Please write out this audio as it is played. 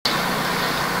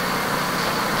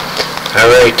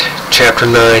Alright, Chapter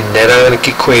 9, Net Ionic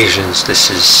Equations.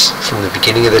 This is from the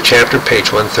beginning of the chapter,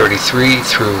 page 133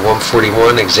 through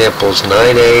 141, examples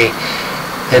 9a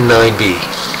and 9b.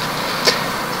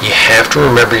 You have to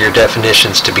remember your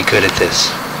definitions to be good at this,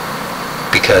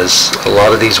 because a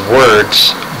lot of these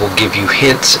words will give you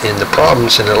hints in the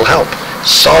problems and it'll help.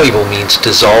 Soluble means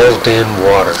dissolved in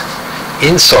water.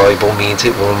 Insoluble means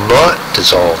it will not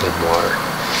dissolve in water.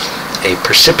 A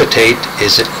precipitate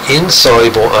is an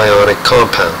insoluble ionic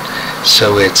compound,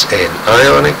 so it's an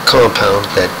ionic compound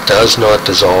that does not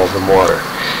dissolve in water.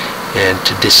 And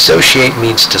to dissociate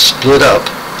means to split up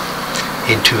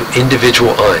into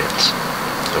individual ions.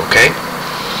 Okay?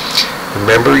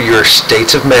 Remember your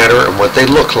states of matter and what they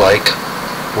look like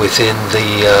within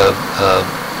the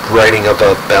writing of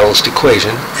a balanced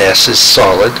equation. S is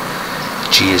solid,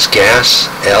 G is gas,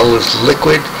 L is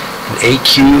liquid, and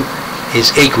AQ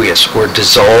is aqueous, or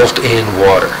dissolved in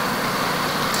water.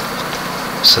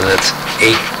 So that's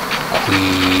aqueous.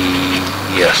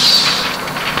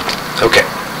 Okay.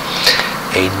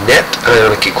 A net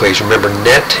ionic equation. Remember,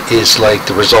 net is like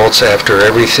the results after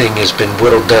everything has been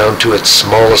whittled down to its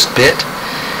smallest bit.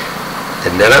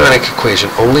 The net ionic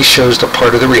equation only shows the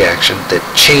part of the reaction that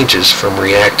changes from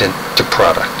reactant to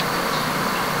product.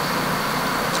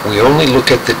 We only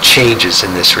look at the changes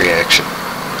in this reaction.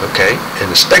 Okay, and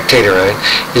the spectator ion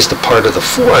is the part of the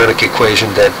full ionic equation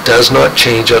that does not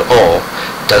change at all,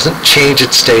 doesn't change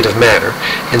its state of matter,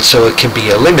 and so it can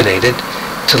be eliminated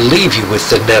to leave you with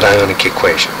the net ionic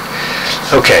equation.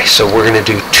 Okay, so we're going to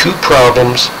do two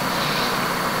problems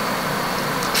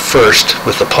first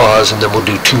with a pause, and then we'll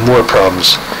do two more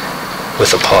problems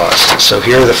with a pause. So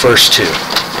here are the first two.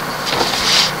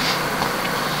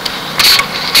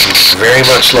 It's very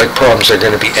much like problems that are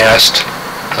going to be asked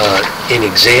in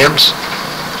exams.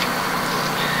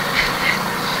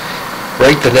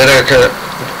 Write the net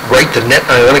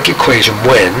ionic equation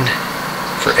when,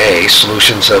 for A,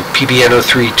 solutions of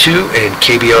PbNO3(2) and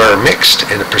KBr are mixed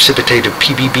and a precipitate of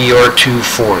PbBr2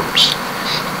 forms.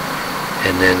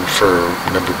 And then for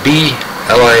number B,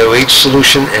 LiOH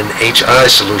solution and HI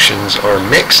solutions are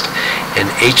mixed and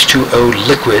H2O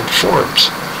liquid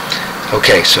forms.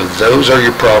 Okay, so those are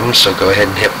your problems, so go ahead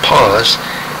and hit pause.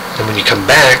 And when you come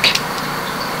back,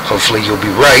 hopefully you'll be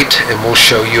right, and we'll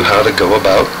show you how to go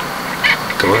about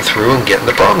going through and getting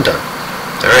the problem done.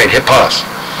 Alright, hit pause.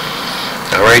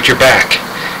 Alright, you're back.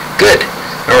 Good.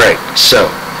 Alright, so,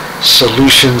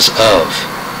 solutions.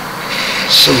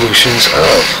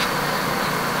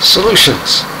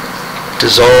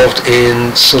 Dissolved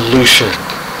in solution.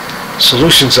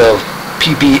 Solutions of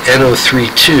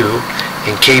PbNO3(2)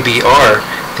 and KBr,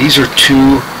 these are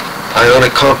two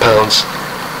ionic compounds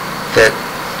that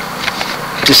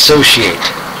dissociate,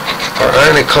 are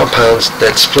ionic compounds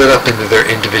that split up into their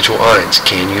individual ions.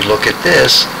 Can you look at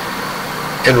this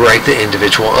and write the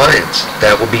individual ions?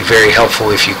 That will be very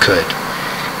helpful if you could.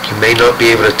 You may not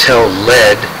be able to tell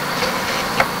lead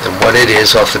and what it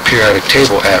is off the periodic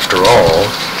table. After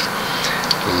all,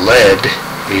 lead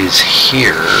is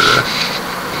here.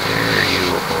 There you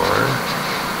are.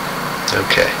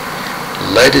 Okay.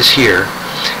 Lead is here.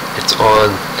 It's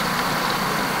on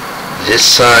this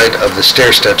side of the stair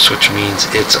steps, which means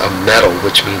it's a metal,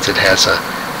 which means it has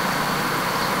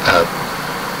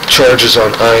charges on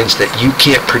ions that you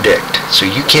can't predict, so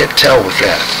you can't tell with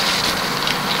that.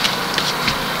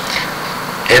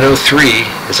 NO3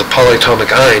 is a polyatomic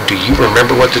ion. Do you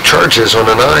remember what the charge is on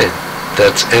an ion?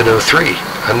 That's NO3,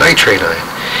 a nitrate ion.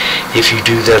 If you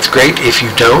do, that's great. If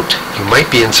you don't, you might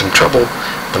be in some trouble,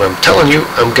 but I'm telling you,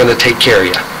 I'm going to take care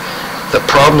of you. The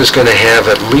problem is going to have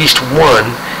at least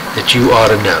one that you ought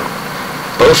to know.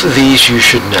 Both of these you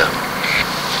should know.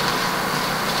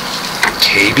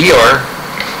 KBr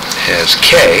has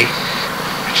K,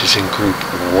 which is in group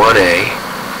 1A,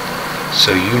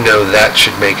 so you know that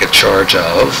should make a charge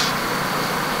of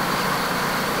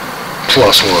 +1.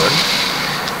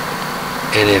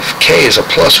 And if K is a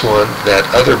 +1, that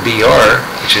other Br,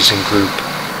 which is in group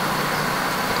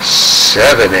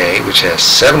 7A, which has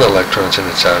 7 electrons in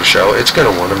its outer shell, it's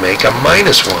going to want to make a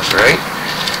 -1, right?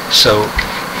 So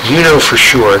you know for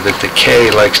sure that the K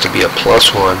likes to be a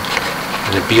 +1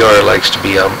 and the Br likes to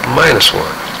be a -1.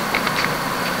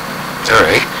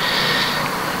 Alright.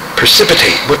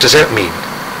 Precipitate, what does that mean?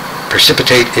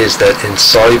 Precipitate is that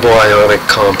insoluble ionic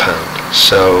compound.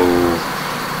 So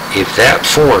if that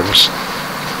forms,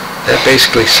 that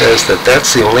basically says that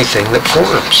that's the only thing that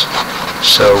forms.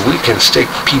 So we can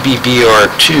stick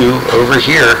PbBr2 over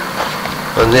here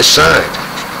on this side.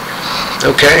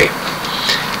 Okay.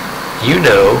 You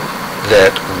know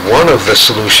that one of the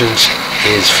solutions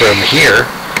is from here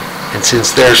And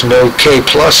since there's no K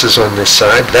pluses on this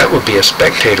side, that would be a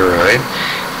spectator ion,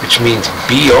 which means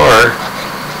Br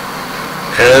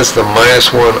as the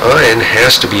 -1 ion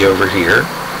has to be over here,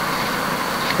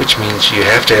 which means you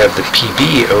have to have the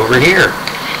Pb over here.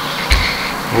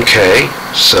 Okay,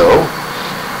 so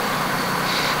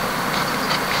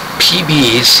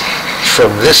Pb's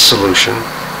from this solution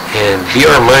and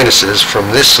Br minuses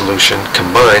from this solution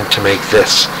combine to make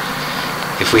this.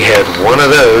 If we had one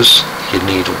of those, you'd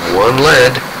need one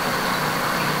lead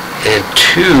and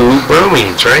two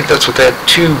bromines, right? That's what that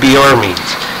 2Br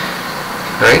means,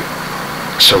 right?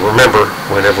 So remember,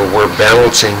 whenever we're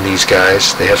balancing these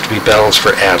guys, they have to be balanced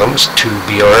for atoms, 2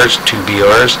 Brs,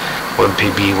 1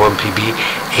 Pb, 1 Pb,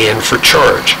 and for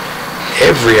charge.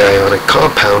 Every ionic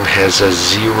compound has a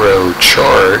 0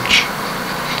 charge,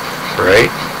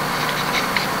 right?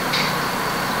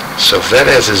 So if that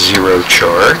has a 0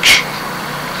 charge,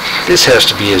 this has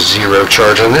to be a 0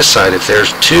 charge on this side. If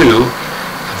there's two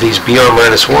of these Br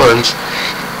minus 1s,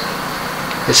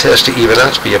 this has to even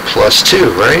out to be a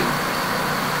 +2, right?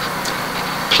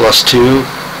 +2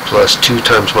 plus 2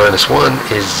 times -1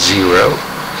 is 0,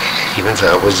 evens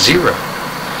out with 0.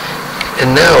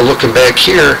 And now looking back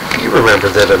here, you remember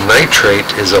that a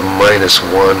nitrate is a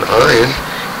 -1 ion,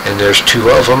 and there's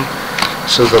two of them,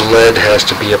 so the lead has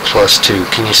to be a +2.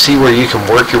 Can you see where you can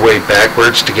work your way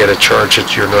backwards to get a charge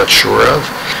that you're not sure of?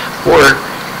 Or,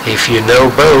 if you know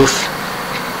both,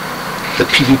 the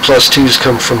Pb +2s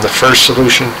come from the first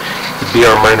solution, the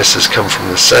Br minuses come from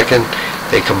the second.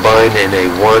 They combine in a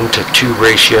 1:2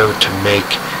 ratio to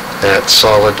make that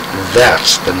solid.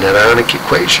 That's the net ionic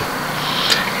equation.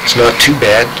 It's not too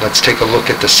bad. Let's take a look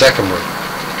at the second one.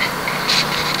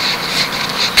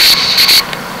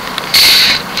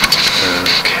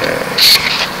 Okay.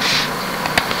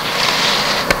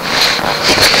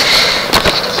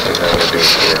 Let's see how we do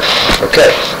here.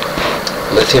 Okay.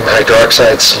 Lithium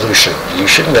hydroxide solution. You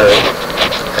should know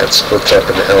that splits up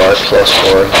into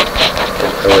Li+1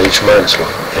 and OH-1,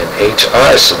 and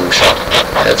HI solution,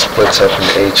 that splits up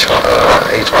into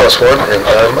H+1 and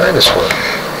I-1.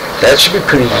 That should be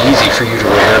pretty easy for you to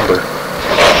remember.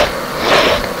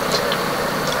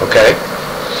 Okay?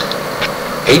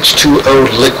 H2O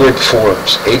liquid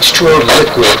forms. H2O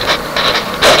liquid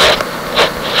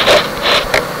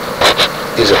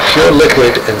is a pure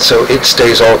liquid, and so it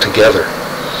stays all together.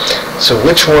 So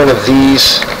which one of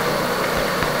these,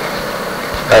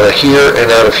 out of here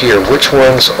and out of here, which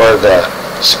ones are the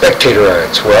spectator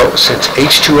ions? Well, since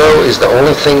H2O is the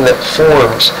only thing that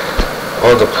forms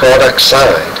on the product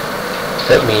side,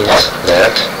 that means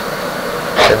that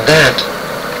and that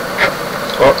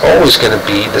are always going to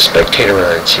be the spectator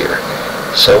ions here.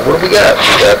 So what do we got?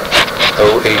 We got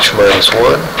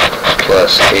OH-1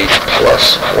 plus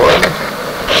H+1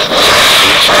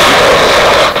 H2O.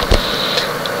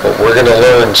 What we're going to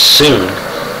learn soon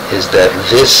is that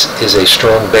this is a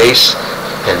strong base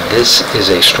and this is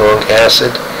a strong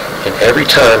acid, and every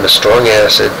time a strong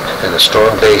acid and a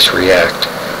strong base react,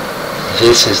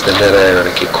 this is the net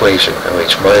ionic equation.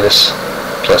 OH minus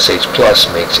plus H plus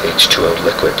makes H2O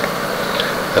liquid.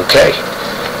 Okay,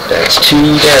 that's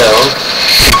 2 down.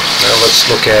 Now let's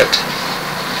look at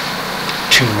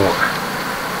 2 more.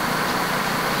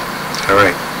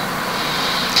 Alright.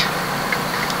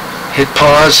 Hit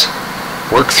pause,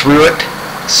 work through it,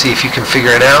 see if you can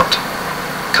figure it out.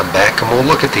 Come back and we'll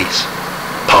look at these.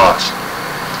 Pause.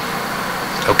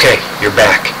 Okay, you're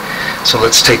back. So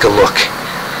let's take a look.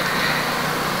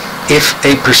 If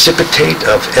a precipitate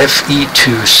of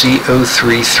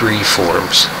Fe2CO3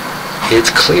 forms,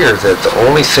 it's clear that the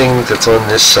only thing that's on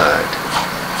this side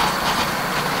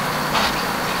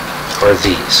are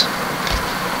these.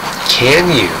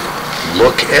 Can you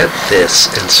look at this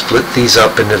and split these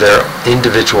up into their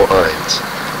individual ions?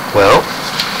 Well,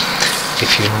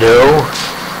 if you know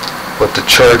what the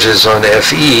charge is on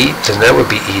Fe, then that would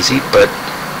be easy, but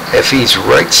Fe's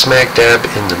right smack dab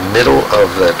in the middle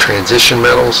of the transition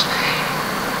metals,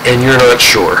 and you're not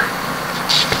sure.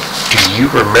 Do you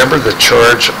remember the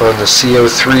charge on the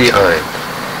CO3 ion?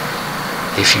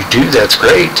 If you do, that's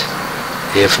great.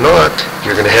 If not,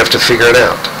 you're going to have to figure it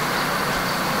out.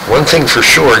 One thing for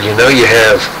sure, you know you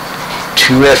have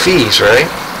 2 Fe's, right?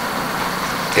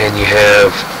 And you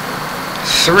have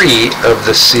 3 of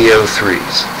the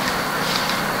CO3s.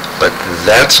 But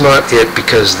that's not it,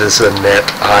 because this is a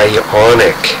net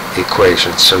ionic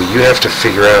equation. So you have to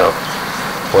figure out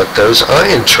what those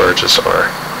ion charges are,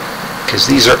 because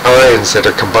these are ions that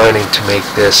are combining to make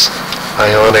this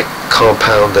ionic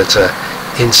compound that's a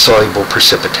insoluble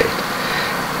precipitate.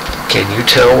 Can you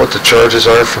tell what the charges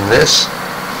are from this?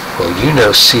 Well, you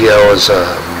know Cl is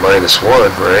a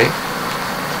 -1, right?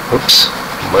 Oops,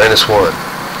 minus 1.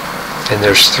 And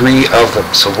there's 3 of them.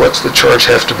 So what's the charge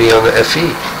have to be on the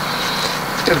Fe?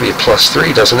 It's got to be a plus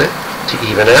 3, doesn't it? To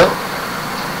even out.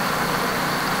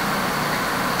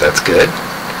 That's good.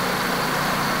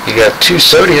 You got 2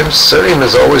 sodiums. Sodium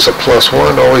is always a plus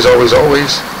 1, always, always,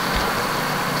 always.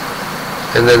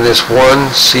 And then this 1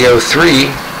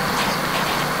 CO3,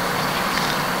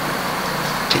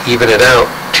 to even it out,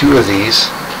 2 of these,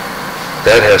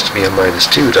 that has to be a minus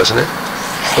 2, doesn't it?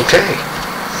 Okay.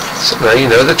 So now you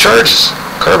know the charges.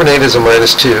 Carbonate is a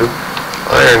minus 2.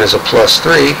 Iron is a plus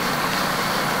 3.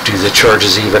 Do the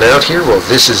charges even out here? Well,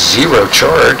 this is 0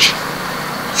 charge.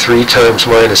 3 times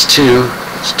minus 2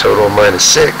 is a total of minus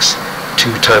 6.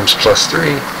 2 times plus 3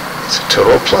 is a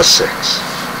total of plus 6.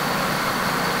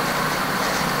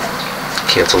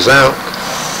 Cancels out.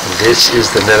 This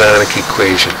is the net ionic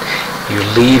equation. You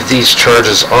leave these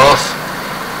charges off,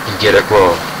 you get it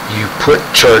wrong. You put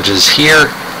charges here,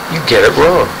 you get it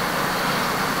wrong.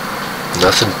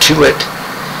 Nothing to it.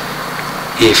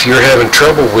 If you're having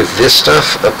trouble with this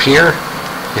stuff up here,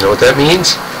 you know what that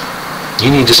means?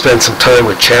 You need to spend some time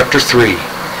with Chapter 3.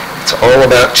 It's all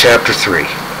about Chapter 3.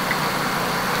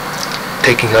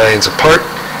 Taking ions apart.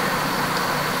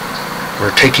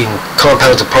 We're taking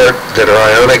compounds apart that are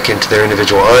ionic into their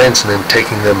individual ions and then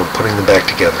taking them and putting them back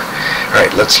together.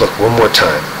 Alright, let's look one more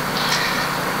time.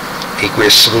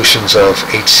 Aqueous solutions of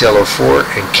HClO4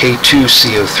 and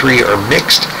K2CO3 are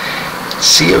mixed.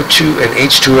 CO2 and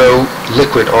H2O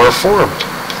liquid are formed.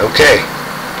 Okay,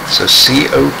 so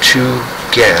CO2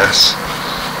 gas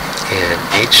and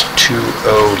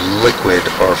H2O liquid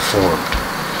are formed.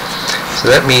 So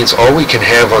that means all we can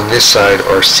have on this side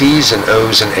are C's and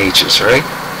O's and H's, right?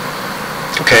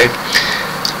 Okay.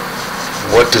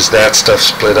 What does that stuff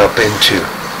split up into?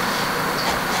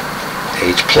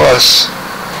 H plus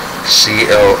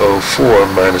ClO4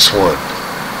 minus 1.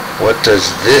 What does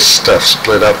this stuff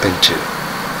split up into?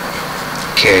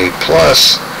 K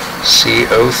plus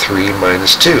CO3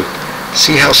 minus 2.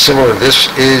 See how similar this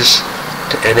is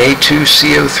to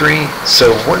Na2CO3?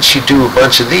 So once you do a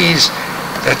bunch of these,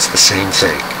 that's the same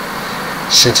thing.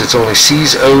 Since it's only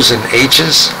C's, O's, and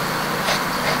H's,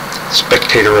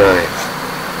 spectator ion.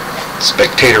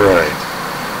 Spectator ion.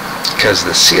 Because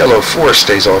the ClO4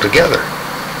 stays all together.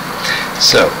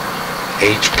 So,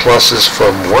 H pluses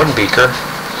from one beaker,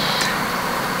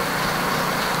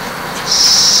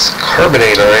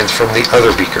 carbonate ions from the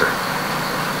other beaker.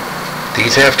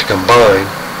 These have to combine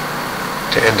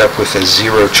to end up with a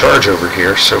 0 charge over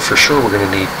here, so for sure we're going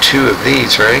to need 2 of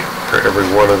these, right, for every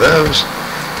one of those,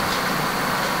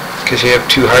 because you have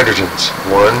 2 hydrogens,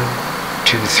 1,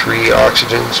 2, 3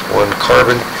 oxygens, 1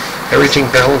 carbon, everything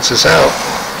balances out.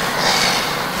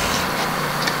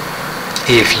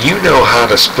 If you know how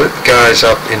to split guys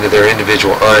up into their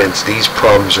individual ions, these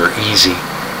problems are easy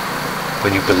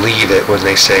when you believe it when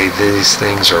they say these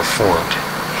things are formed.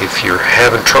 If you're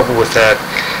having trouble with that,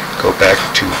 go back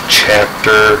to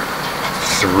Chapter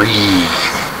 3.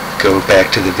 Go back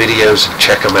to the videos and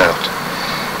check them out.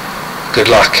 Good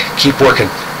luck. Keep working.